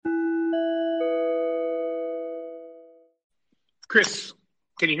Chris,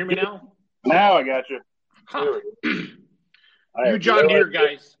 can you hear me now? Now I got you. Huh. I You have John no Deere idea.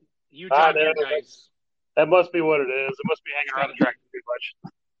 guys. You I John know Deere guys. that must be what it is. It must be hanging It's around gotta the be. tractor too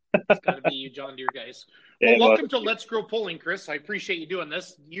much. It's gotta be you John Deere guys. Yeah, Well, it must welcome to be. Let's Grow Pulling, Chris. I appreciate you doing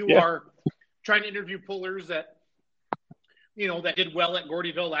this. You Yeah. are trying to interview pullers that that did well at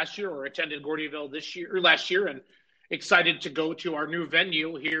Gordyville last year or attended Gordyville this year or last year and excited to go to our new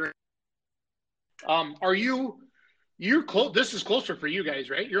venue here. Are you're close? This is closer for you guys,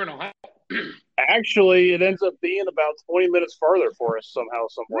 right? You're in Ohio. Actually, it ends up being about 20 minutes farther for us somehow,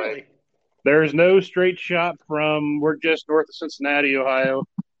 some way. Really? There's no straight shot we're just north of Cincinnati, Ohio.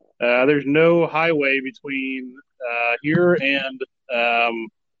 There's no highway between here and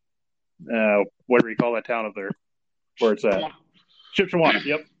what do you call that town up there? Where it's at? Shipshewana.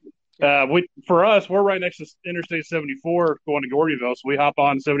 Yep. For us, we're right next to Interstate 74 going to Gordyville. So we hop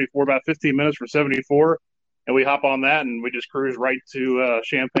on 74 about 15 minutes from 74, and we hop on that and we just cruise right to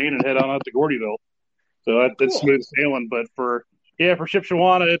Champaign and head on up to Gordyville. So that's Cool. smooth sailing. But for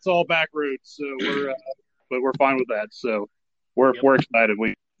Shipshewana, it's all back roads. So but we're fine with that. So we're excited.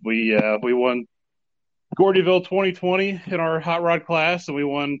 We won Gordyville 2020 in our hot rod class, and we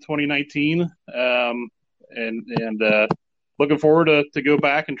won 2019. And looking forward to go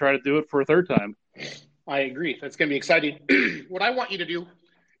back and try to do it for a third time. I agree. That's going to be exciting. What I want you to do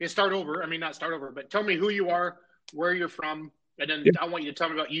is start over. I mean, not start over, but tell me who you are, where you're from, and then I want you to tell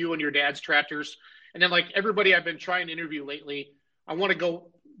me about you and your dad's tractors. And then, like everybody I've been trying to interview lately, I want to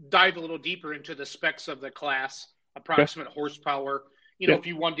go dive a little deeper into the specs of the class, approximate horsepower. If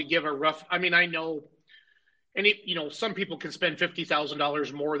you wanted to give a rough, I mean, I know some people can spend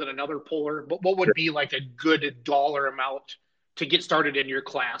 $50,000 more than another puller, but what would be like a good dollar amount to get started in your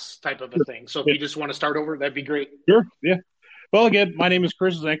class type of a thing? So if you just want to start over, that'd be great. Sure. Yeah. Well, again, my name is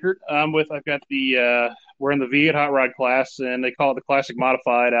Chris Zenkert. We're in the V8 hot rod class, and they call it the Classic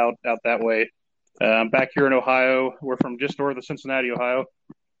Modified out that way. Back here in Ohio, we're from just north of Cincinnati, Ohio.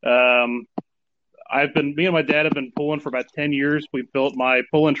 Me and my dad have been pulling for about 10 years. We built my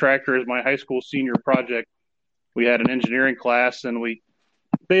pulling tractor as my high school senior project. We had an engineering class, and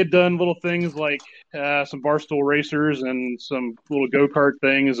they had done little things like some barstool racers and some little go-kart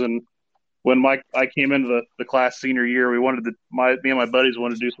things. And when I came into the class senior year, me and my buddies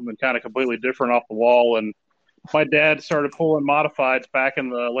wanted to do something kind of completely different off the wall. And my dad started pulling modifieds back in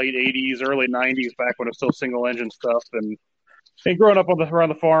the late 80s, early 90s, back when it was still single engine stuff. And growing up around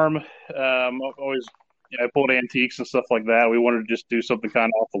the farm, always I pulled antiques and stuff like that. We wanted to just do something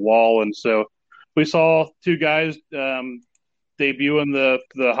kind of off the wall. And so we saw two guys debuting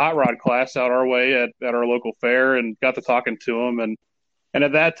the hot rod class out our way at our local fair, and got to talking to them. And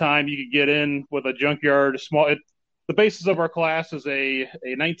at that time, you could get in with a junkyard the basis of our class is a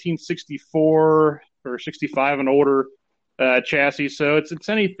 1964 or 65 and older chassis. So it's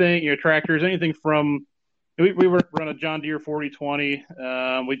anything, tractors, anything from we run a John Deere 4020.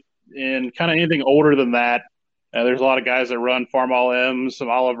 And kind of anything older than that. There's a lot of guys that run Farmall M's, some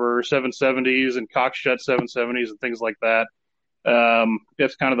Oliver 770s, and Coxshutt 770s, and things like that.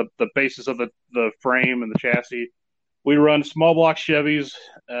 That's kind of the basis of the frame and the chassis. We run small block Chevys.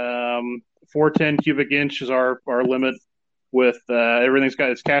 410 cubic inch is our limit. With everything's got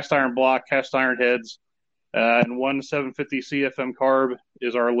its cast iron block, cast iron heads, and 1 750 CFM carb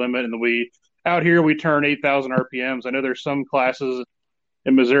is our limit. And out here we turn 8,000 RPMs. I know there's some classes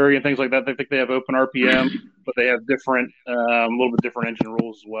in Missouri and things like that. They think they have open RPM, but they have different, a little bit different engine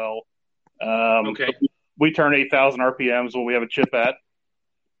rules as well. Okay. We turn 8,000 RPMs when we have a chip at,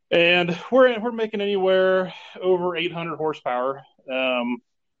 and we're making anywhere over 800 horsepower.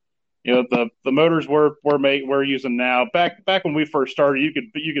 The motors we're using now. Back when we first started, you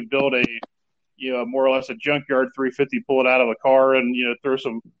could build a more or less a junkyard 350, pull it out of a car, and throw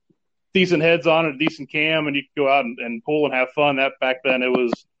some decent heads on it, a decent cam, and you could go out and pull and have fun. That back then it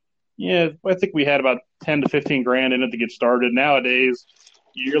was, I think we had about 10 to 15 grand in it to get started. Nowadays,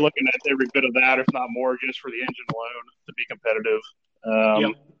 you're looking at every bit of that, if not more, just for the engine alone to be competitive.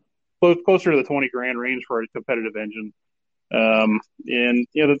 Closer to the 20 grand range for a competitive engine.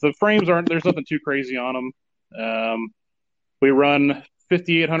 The frames there's nothing too crazy on them. We run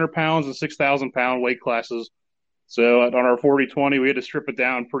 5,800 pounds and 6,000 pound weight classes. So on our 4020, we had to strip it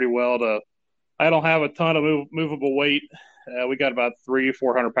down pretty well I don't have a ton of movable weight. We got about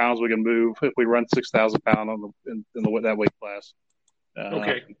 300-400 pounds we can move if we run 6,000 pound in that weight class.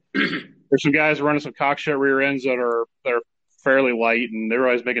 Okay. There's some guys running some Coxshutt rear ends that are fairly light, and they're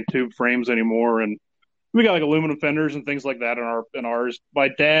always making tube frames anymore. And we got like aluminum fenders and things like that in ours. My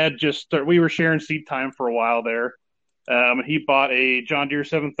dad we were sharing seat time for a while there. He bought a John Deere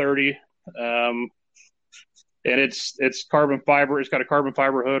 730. and it's carbon fiber. It's got a carbon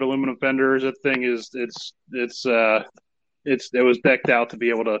fiber hood, aluminum fenders. That thing is it was decked out to be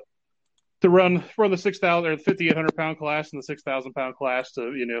able to run for the 6,000 or 5,800 pound class and the 6,000 pound class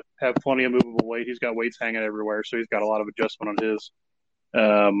to have plenty of movable weight. He's got weights hanging everywhere, so he's got a lot of adjustment on his.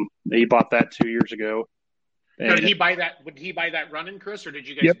 He bought that 2 years ago. Now, did he buy that? Would he buy that running, Chris, or did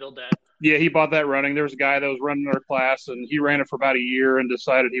you guys Yep. build that? Yeah, he bought that running. There was a guy that was running our class, and he ran it for about a year and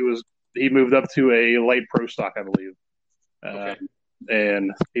decided he moved up to a light pro stock, I believe. Okay.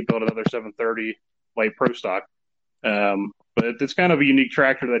 And he built another 730 light pro stock. But it's kind of a unique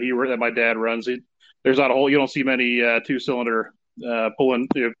tractor that my dad runs. There's not a whole. You don't see many 2-cylinder pulling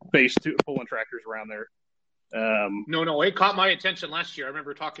pulling tractors around there. No, it caught my attention last year. I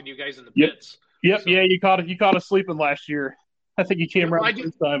remember talking to you guys in the Yep. pits. Yep, so. Yeah, you caught us sleeping last year. I think you came around the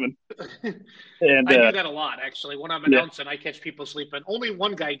first time, and I do that a lot actually. When I'm announcing, I catch people sleeping. Only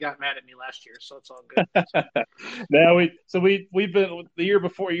one guy got mad at me last year, so it's all good. Now we've been the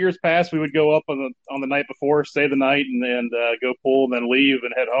years past. We would go up on the night before, stay the night, and go pull, and then leave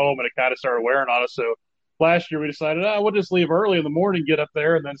and head home, and it kind of started wearing on us. So last year we decided, we'll just leave early in the morning, get up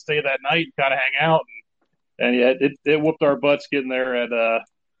there, and then stay that night and kind of hang out. And yeah, it whooped our butts getting there at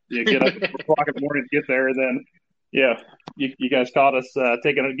get up at 4 o'clock in the morning to get there, and then. Yeah, you guys caught us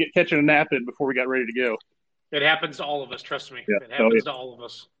catching a nap in before we got ready to go. It happens to all of us. Trust me, yeah. It happens to all of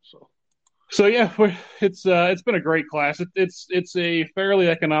us. So yeah, it's been a great class. It's a fairly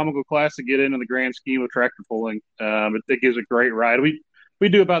economical class to get in the grand scheme of tractor pulling. It gives a great ride. We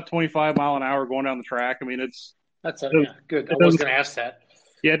do about 25 mile an hour going down the track. I mean, good. I was going to ask that.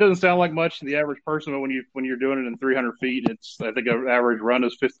 Yeah, it doesn't sound like much to the average person, but when you're doing it in 300 feet, I think our average run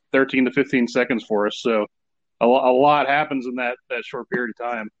is 13 to 15 seconds for us. So. A lot happens in that short period of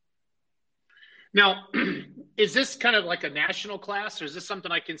time. Now, is this kind of like a national class, or is this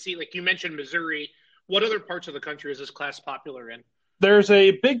something I can see? Like you mentioned Missouri. What other parts of the country is this class popular in? There's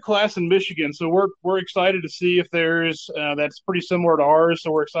a big class in Michigan, so we're excited to see if there's that's pretty similar to ours. So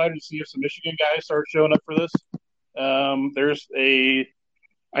we're excited to see if some Michigan guys start showing up for this. I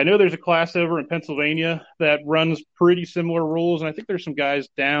know there's a class over in Pennsylvania that runs pretty similar rules, and I think there's some guys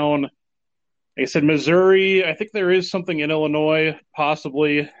down. Like I said, Missouri. I think there is something in Illinois,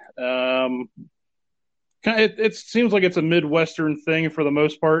 possibly. It seems like it's a Midwestern thing for the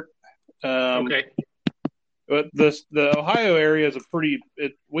most part. Okay. But the Ohio area is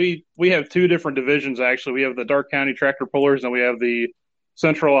we have two different divisions actually. We have the Darke County tractor pullers and we have the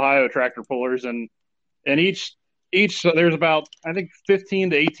Central Ohio tractor pullers, and each there's about I think 15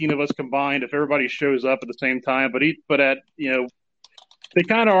 to 18 of us combined if everybody shows up at the same time. They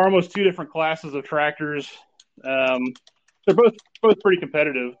kind of are almost two different classes of tractors. They're both pretty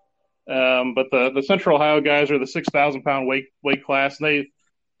competitive. But the Central Ohio guys are the 6,000 pound weight class, and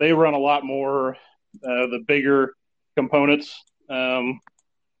they run a lot more the bigger components. Kind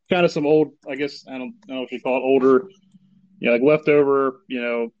of some old, I guess I don't know if you call it older, like leftover,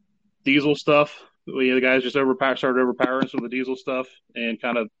 diesel stuff. The guys just started overpowering some of the diesel stuff, and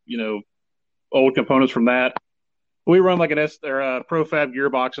kind of old components from that. We run like a ProFab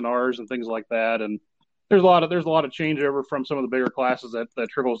gearbox in ours and things like that, and there's a lot of changeover from some of the bigger classes that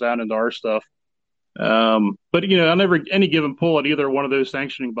trickles down into our stuff. But on any given pull at either one of those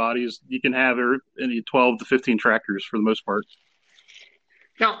sanctioning bodies, you can have any 12 to 15 tractors for the most part.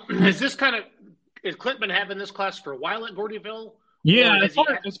 Now, is Clint been having this class for a while at Gordyville? Yeah,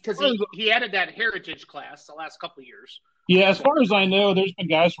 because he added that heritage class the last couple of years. Yeah, as far as I know, there's been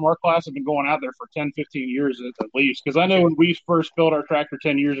guys from our class that have been going out there for 10, 15 years at least. Because I know when we first built our tractor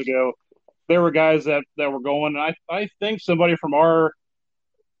 10 years ago, there were guys that were going. And I think somebody from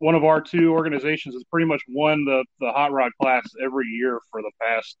one of our two organizations has pretty much won the hot rod class every year for the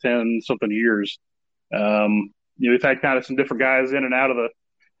past 10 something years. We've had kind of some different guys in and out of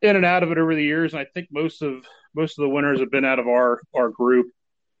it over the years, and I think most of the winners have been out of our group.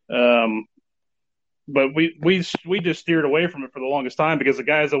 But we just steered away from it for the longest time because the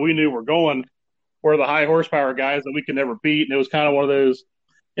guys that we knew were going were the high horsepower guys that we could never beat, and it was kind of one of those.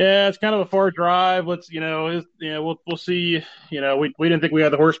 Yeah, it's kind of a far drive. Let's we'll see. We didn't think we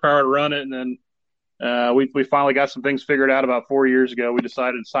had the horsepower to run it, and then we finally got some things figured out about 4 years ago. We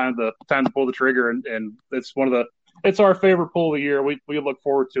decided it's time to pull the trigger, and it's our favorite pull of the year. We look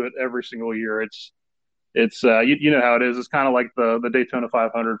forward to it every single year. It's you know how it is. It's kind of like the Daytona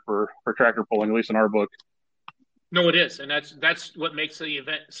 500 for tractor pulling, at least in our book. No, it is, and that's what makes the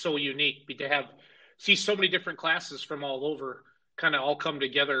event so unique. To see so many different classes from all over, kind of all come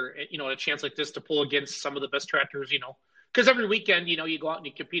together. A chance like this to pull against some of the best tractors. Because every weekend, you go out and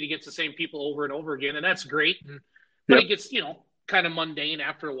you compete against the same people over and over again, and that's great. But it gets kind of mundane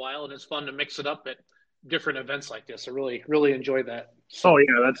after a while, and it's fun to mix it up. But different events like this. I really, really enjoy that. Oh So,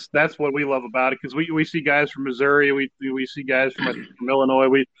 yeah, that's what we love about it because we see guys from Missouri, we see guys from Illinois,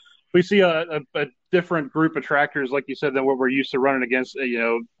 we see a different group of tractors, like you said, than what we're used to running against,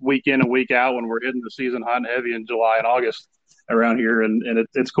 week in and week out when we're hitting the season hot and heavy in July and August around here, and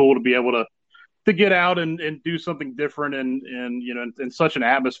it's cool to be able to get out and do something different and in such an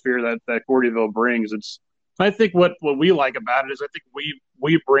atmosphere that Gordyville brings. I think what we like about it is I think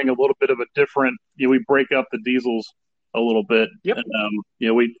we bring a little bit of a different, we break up the diesels a little bit. yep. And,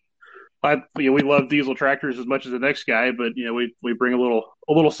 we love diesel tractors as much as the next guy, but we bring a little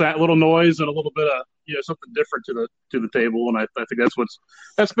noise and a little bit of something different to the table, and I think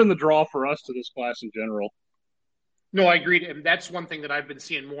that's been the draw for us to this class in general. No, I agree. And that's one thing that I've been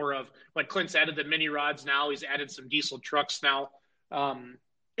seeing more of. Like Clint's added the mini rods now. He's added some diesel trucks now.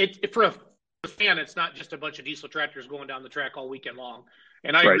 For a fan, it's not just a bunch of diesel tractors going down the track all weekend long.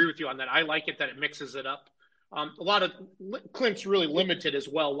 And I Right. agree with you on that. I like it that it mixes it up. A lot of Clint's really limited as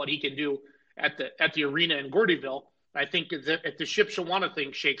well what he can do at the arena in Gordyville. I think if the Shipshewana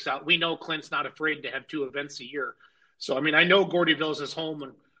thing shakes out, we know Clint's not afraid to have 2 events a year. So, I mean, I know Gordyville's his home,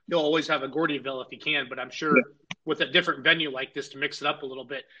 and he'll always have a Gordyville if he can, but I'm sure with a different venue like this to mix it up a little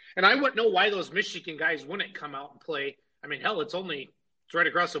bit. And I wouldn't know why those Michigan guys wouldn't come out and play. I mean, hell, it's right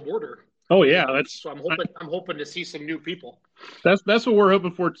across the border. Oh yeah, So I'm hoping to see some new people. that's what we're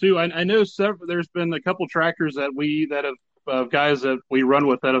hoping for too. I know there's been a couple tractors that have guys that we run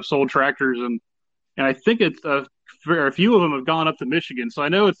with that have sold tractors, and I think it's a few of them have gone up to Michigan. So I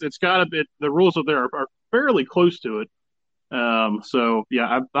know it's got a bit. The rules up there are fairly close to it. So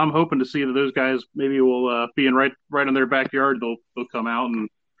yeah, I'm hoping to see that those guys maybe will be in right in their backyard. They'll come out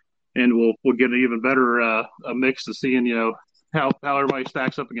and we'll get an even better a mix to seeing how everybody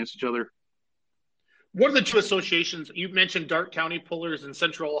stacks up against each other. What are the 2 associations? You mentioned Darke County Pullers in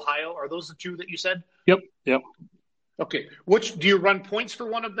Central Ohio. Are those the 2 that you said? Yep. Okay. Which do you run points for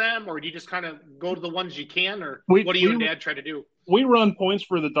one of them, or do you just kind of go to the ones you can, or what do you and Dad try to do? We run points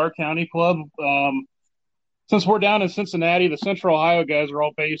for the Darke County Club. Since we're down in Cincinnati, the Central Ohio guys are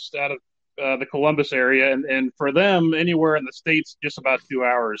all based out of the Columbus area, and for them, anywhere in the state's just about 2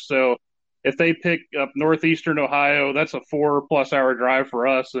 hours. So if they pick up northeastern Ohio, that's a 4+ hour drive for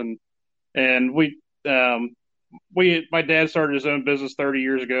us, and my dad started his own business 30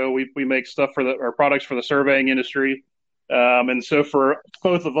 years ago. We make stuff for our products for the surveying industry. And so for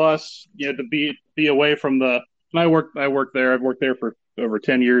both of us, to be away from and I work there. I've worked there for over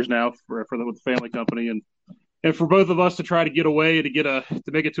 10 years now with the family company. And for both of us to try to get away to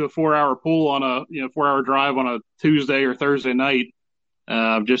make it to a 4-hour pool on a 4-hour drive on a Tuesday or Thursday night,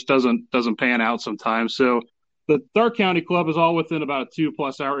 just doesn't pan out sometimes. So the Darke County Club is all within about a 2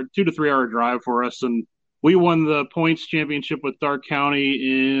 to 3 hour drive for us. And we won the points championship with Darke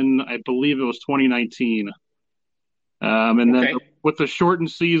County in, I believe it was 2019. And then with the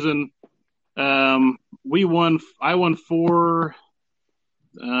shortened season, I won 3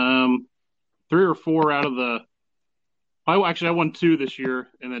 or 4 out of I won 2 this year,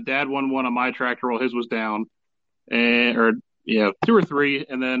 and then Dad won 1 on my tractor while his was down, 2 or 3,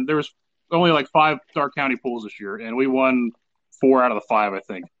 and then there was only like 5 Darke County pools this year, and we won 4 out of the 5, I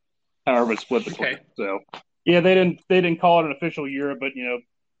think. However, it split between. So yeah, they didn't call it an official year, but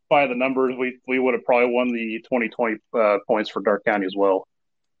by the numbers, we would have probably won the 2020 points for Darke County as well.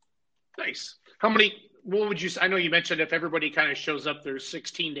 Nice. How many? What would you? I know you mentioned if everybody kind of shows up, there's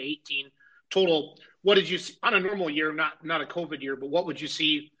 16 to 18 total. What did you see on a normal year, not a COVID year, but what would you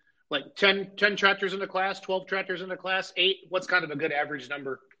see? Like 10 tractors in the class, 12 tractors in the class, 8? What's kind of a good average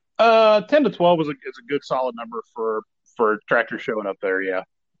number? 10 to 12 is a good solid number for tractors showing up there. Yeah.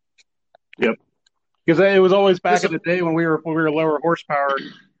 Yep. Because it was always back in the day when we were lower horsepower.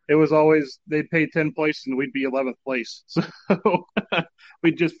 It was always they'd pay 10 places and we'd be 11th place, so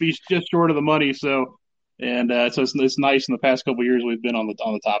we'd just be just short of the money. So it's nice in the past couple of years we've been on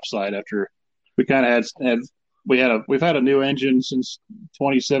the top side after we kind of we've had a new engine since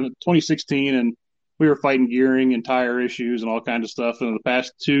 2016, and we were fighting gearing and tire issues and all kinds of stuff. And in the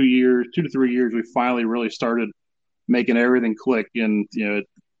past 2 to 3 years, we finally really started making everything click. And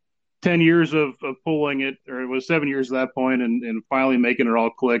 10 years of pulling it, or it was 7 years at that point, and finally making it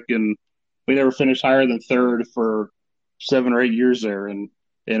all click. And we never finished higher than third for 7 or 8 years there. And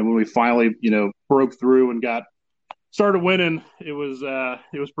when we finally, broke through and started winning, it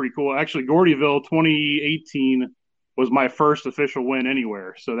was pretty cool. Actually, Gordyville 2018 was my first official win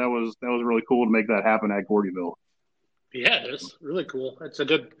anywhere. So that was really cool to make that happen at Gordyville. Yeah, it's really cool. It's a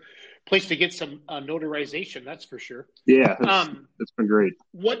good place to get some notarization, that's for sure. Yeah, it's been great.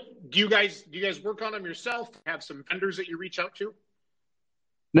 What do you guys work on them yourself? Have some vendors that you reach out to?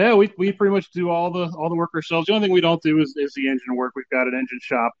 No, we pretty much do all the work ourselves. The only thing we don't do is the engine work. We've got an engine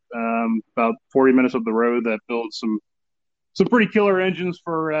shop about 40 minutes up the road that builds some pretty killer engines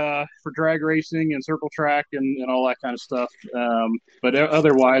for drag racing and circle track and all that kind of stuff. But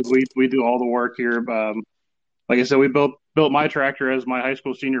otherwise, we do all the work here. Like I said, we built my tractor as my high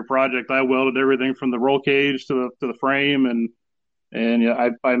school senior project. I welded everything from the roll cage to the frame, and yeah,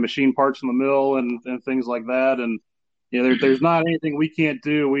 I machine parts in the mill and things like that. And yeah, there's not anything we can't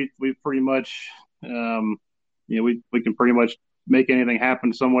do. We pretty much we can pretty much make anything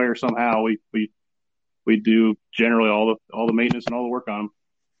happen some way or somehow. We do generally all the maintenance and all the work on them.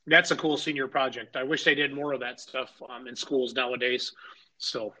 That's a cool senior project. I wish they did more of that stuff in schools nowadays.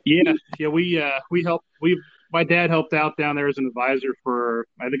 So Yeah, we helped. We My dad helped out down there as an advisor for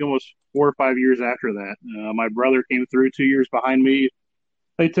I think almost 4 or 5 years after that. My brother came through 2 years behind me.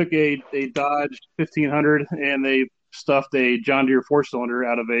 They took a Dodge 1500 and they stuffed a John Deere 4 cylinder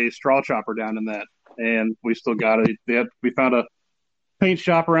out of a straw chopper down in that, and we still got it. We found a paint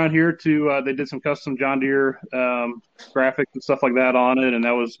shop around here to they did some custom John Deere graphics and stuff like that on it, and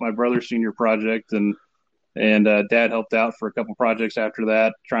that was my brother's senior project, and dad helped out for a couple projects after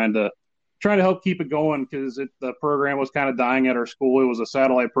that, trying to help keep it going because the program was kind of dying at our school. It was a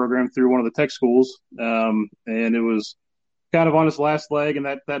satellite program through one of the tech schools, and it was kind of on its last leg, and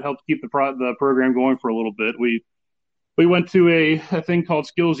that helped keep the program going for a little bit. We went to a thing called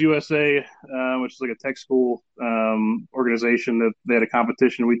Skills USA, which is like a tech school organization that they had a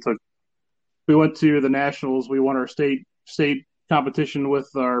competition. We went to the nationals. We won our state competition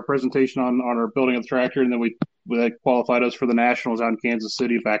with our presentation on our building of the tractor, and then that qualified us for the nationals out in Kansas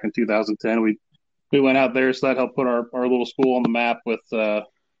City back in 2010. We went out there, so that helped put our little school on the map with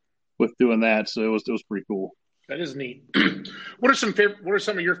doing that. So it was pretty cool. that is neat. What are some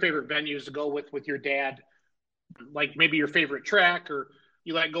of your favorite venues to go with your dad? Like maybe your favorite track, or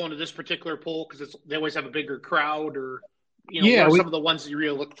you like going to this particular poll because they always have a bigger crowd, or what Yeah, are we some of the ones that you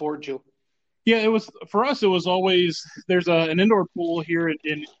really look forward to? Yeah, it was for us. It was always there's an indoor pool here in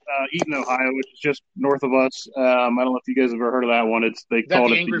Eaton, Ohio, which is just north of us. I don't know if you guys have ever heard of that one. It's they Is that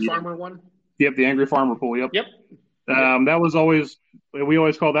called the it Angry Farmer one? the Angry Farmer Pool. Yep. Yep. Yep. That was always we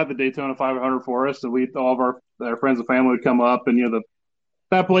always called that the Daytona 500 for us. And we all of our friends and family would come up, and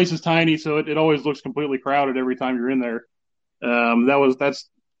that place is tiny, so it always looks completely crowded every time you're in there. That's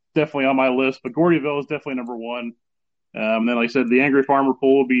definitely on my list, but Gordyville is definitely number one. Then, like I said, the Angry Farmer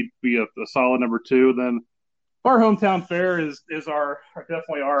Pool would be a solid number two. Then our hometown fair is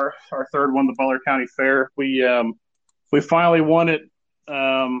definitely our third one, the Butler County Fair. We finally won it.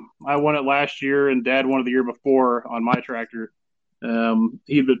 I won it last year, and Dad won it the year before on my tractor.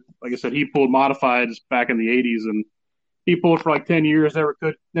 Like I said, he pulled modifieds back in the '80s, and he pulled for like 10 years.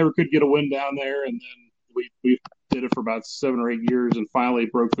 Never could get a win down there, and then we did it for about 7 or 8 years, and finally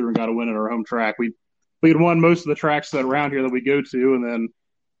broke through and got a win at our home track. We had won most of the tracks that around here that we go to, and then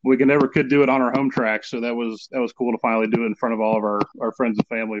we never could do it on our home track. So that was cool to finally do it in front of all of our friends and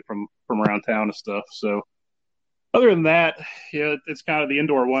family from around town and stuff. So other than that, yeah, it's kind of the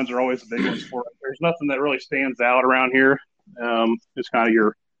indoor ones are always the big ones for us. There's nothing that really stands out around here. It's kind of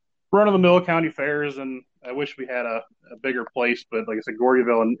your run of the mill county fairs, and I wish we had a bigger place, but like I said,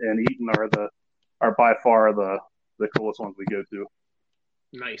 Gordyville and Eaton are by far the coolest ones we go to.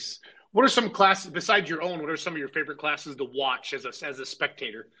 Nice. What are some classes besides your own? What are some of your favorite classes to watch as a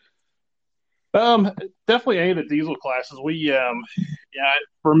spectator? Definitely any of the diesel classes. Yeah,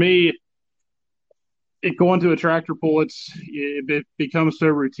 for me, going to a tractor pull, it becomes so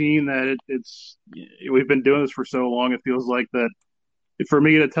routine that we've been doing this for so long. It feels like that for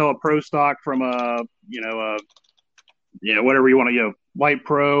me to tell a pro stock from whatever you want to, light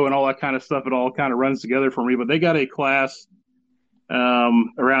pro and all that kind of stuff, it all kind of runs together for me. But they got a class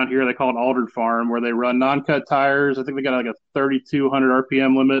around here they call it Altered Farm, where they run non-cut tires. I think they got like a 3,200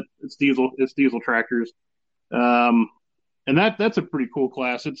 RPM limit. It's diesel tractors, and that's a pretty cool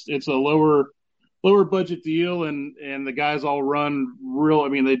class. It's a lower budget deal, and the guys all run real. I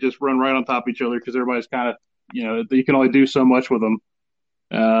mean, they just run right on top of each other because everybody's kind of you can only do so much with them.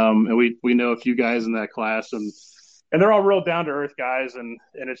 And we know a few guys in that class, and they're all real down to earth guys, and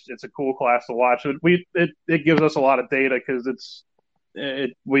it's a cool class to watch. It gives us a lot of data because that's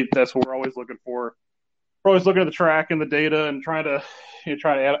what we're always looking for. We're always looking at the track and the data and trying to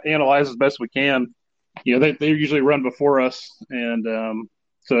analyze as best we can. They usually run before us, and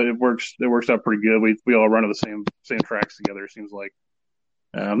so it works out pretty good. We all run to the same tracks together. It seems like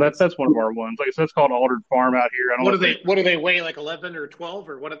that's one of our ones. Like I said, it's called Altered Farm out here. I don't know What do they weigh, like 11 or 12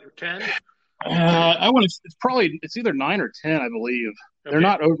 or what, 10? I want to. It's either 9 or 10, I believe. Okay. They're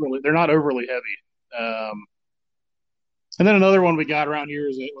not overly heavy. And then another one we got around here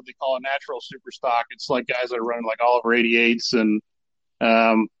is what they call a natural super stock. It's like guys that are running like Oliver 88s and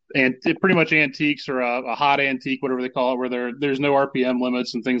pretty much antiques or a hot antique, whatever they call it, where there's no RPM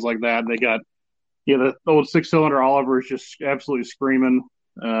limits and things like that. They got the old 6-cylinder Oliver is just absolutely screaming.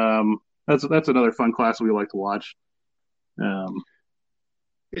 That's another fun class we like to watch.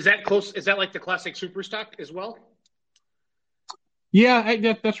 Is that close? Is that like the classic super stock as well?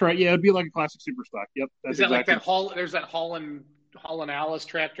 Yeah, that's right. Yeah, it'd be like a classic super stock. Yep. That's Is that exactly. like that There's that Holland Alice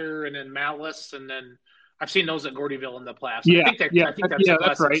tractor, and then Malice, and then I've seen those at Gordyville in the past. Yeah, I think that's a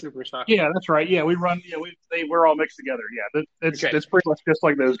classic right. super stock. Yeah, that's right. Yeah, we run. Yeah, we're all mixed together. Yeah, it's pretty much just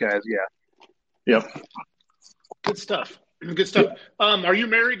like those guys. Yeah. Yep. Good stuff. Good stuff. Are you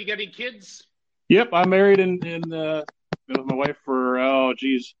married? You got any kids? Yep, I'm married and been with my wife for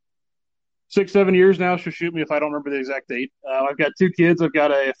 6-7 years now. She'll shoot me if I don't remember the exact date. I've got 2 kids. I've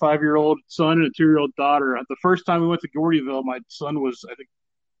got a 5-year-old son and a 2-year-old daughter. The first time we went to Gordyville, my son was, I think,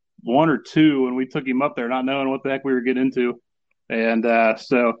 1 or 2, and we took him up there not knowing what the heck we were getting into. And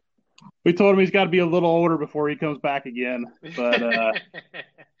so we told him he's got to be a little older before he comes back again. But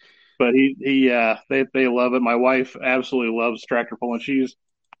but they love it. My wife absolutely loves tractor pulling.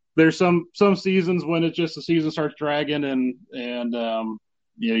 There's some seasons when the season starts dragging and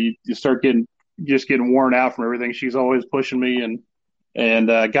you start getting worn out from everything. She's always pushing me and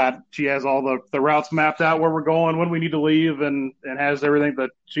she has all the routes mapped out where we're going, when we need to leave, and has everything. But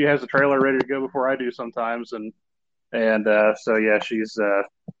she has the trailer ready to go before I do sometimes, and so yeah, she's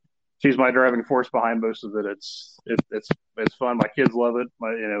my driving force behind most of it. It's fun. My kids love it.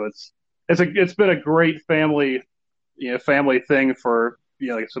 It's been a great family thing for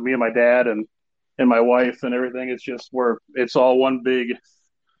so me and my dad and my wife and everything. It's just it's all one big.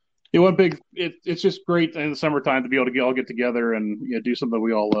 It's just great in the summertime to be able to all get together and do something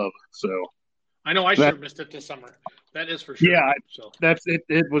we all love. So I know sure missed it this summer. That is for sure. Yeah, so that's it.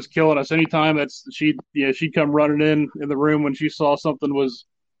 It was killing us. Anytime she'd come running in the room when she saw something was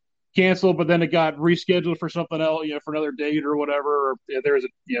canceled, but then it got rescheduled for something else, for another date or whatever. Or there was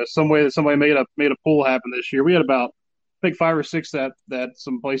some way that somebody made a pull happen this year. We had about, I think, 5 or 6 that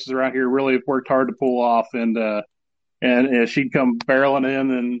some places around here really worked hard to pull off, and she'd come barreling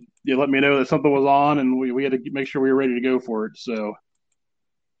in and let me know that something was on, and we had to make sure we were ready to go for it. So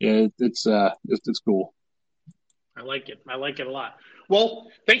yeah, it's cool. I like it. I like it a lot.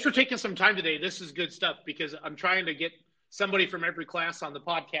 Well, thanks for taking some time today. This is good stuff because I'm trying to get somebody from every class on the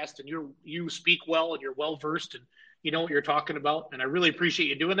podcast, and you speak well and you're well versed and you know what you're talking about. And I really appreciate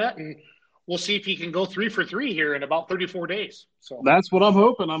you doing that. And we'll see if you can go 3 for 3 here in about 34 days. So that's what I'm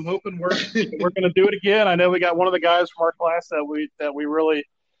hoping. I'm hoping we're going to do it again. I know we got one of the guys from our class that we really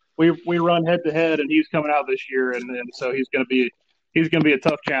run head to head, and he's coming out this year, and so he's going to be a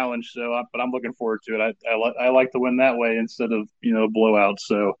tough challenge. So, but I'm looking forward to it. I like to win that way instead of blowout.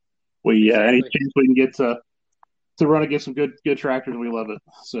 So any chance we can get to run against some good tractors, we love it.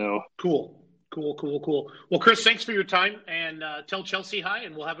 So cool. Well, Chris, thanks for your time, and tell Chelsea hi,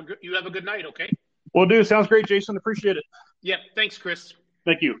 and you have a good night. Okay. Will do. Sounds great, Jason. Appreciate it. Yep. Thanks, Chris.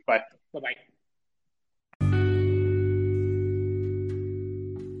 Thank you. Bye. Bye-bye.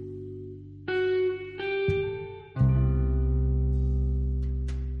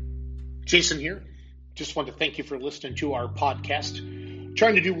 Jason here. Just want to thank you for listening to our podcast.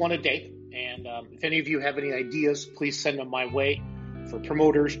 Trying to do one a day. And if any of you have any ideas, please send them my way for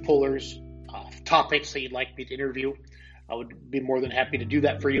promoters, pullers, topics that you'd like me to interview. I would be more than happy to do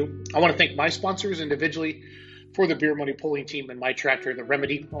that for you. I want to thank my sponsors individually for the Beer Money Pulling Team and my tractor, the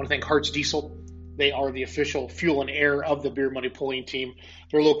Remedy. I want to thank Hartz Diesel. They are the official fuel and air of the Beer Money Pulling Team.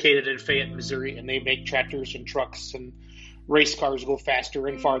 They're located in Fayette, Missouri, and they make tractors and trucks and race cars go faster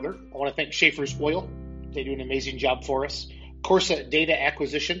and farther. I want to thank Schaefer's Oil. They do an amazing job for us. Corsa Data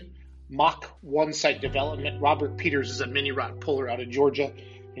Acquisition, Mach 1 Site Development. Robert Peters is a mini rod puller out of Georgia,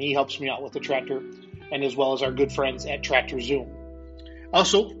 and he helps me out with the tractor, and as well as our good friends at Tractor Zoom.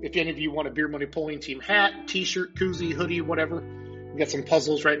 Also, if any of you want a Beer Money Pulling Team hat, t-shirt, koozie, hoodie, whatever, we got some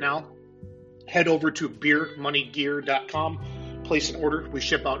puzzles right now. Head over to beermoneygear.com, place an order. We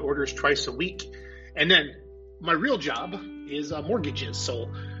ship out orders twice a week. And then my real job is mortgages. So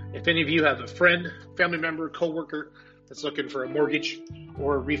if any of you have a friend, family member, coworker that's looking for a mortgage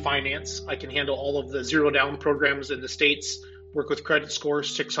or a refinance, I can handle all of the zero down programs in the States, work with credit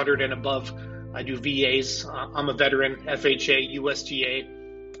scores 600 and above. I do VAs. I'm a veteran, FHA,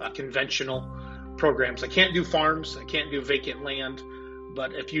 USDA, conventional programs. I can't do farms. I can't do vacant land.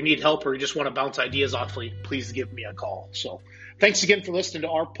 But if you need help or you just want to bounce ideas off me, please give me a call. So thanks again for listening to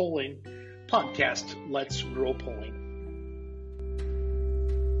our polling podcast. Let's grow pulling.